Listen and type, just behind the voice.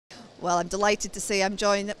Well, I'm delighted to say I'm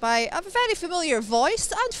joined by a very familiar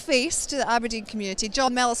voice and face to the Aberdeen community.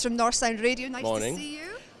 John Mellis from Northsound Radio. Nice Morning. to see you.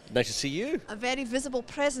 Nice to see you. A very visible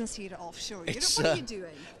presence here at Offshore. What are you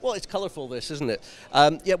doing? Well, it's colourful, this, isn't it?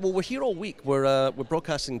 Yeah, well, we're here all week. We're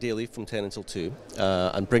broadcasting daily from 10 until 2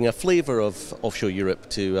 and bring a flavour of offshore Europe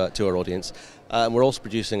to our audience. And we're also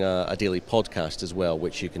producing a daily podcast as well,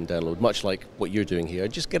 which you can download, much like what you're doing here.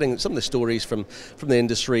 Just getting some of the stories from the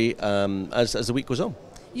industry as the week goes on.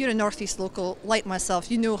 You're a North East local, like myself.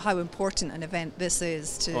 You know how important an event this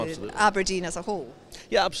is to Aberdeen as a whole.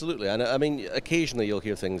 Yeah, absolutely. And I mean, occasionally you'll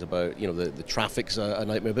hear things about, the traffic's a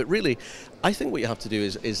nightmare. But really, I think what you have to do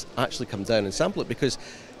is actually come down and sample it, because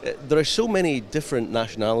there are so many different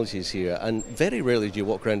nationalities here, and very rarely do you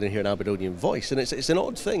walk around and hear an Aberdonian voice. And it's an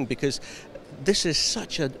odd thing, because this is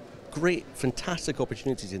such a great, fantastic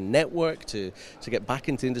opportunity to network, to get back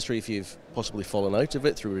into the industry if you've possibly fallen out of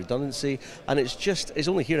it through redundancy, and it's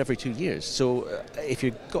only here every 2 years. So if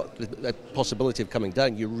you've got the possibility of coming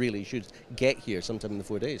down, you really should get here sometime in the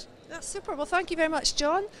 4 days. That's super. Well, thank you very much,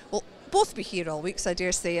 John. We'll both be here all week, so I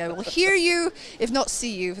dare say I will hear you, if not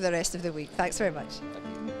see you, for the rest of the week. Thanks very much.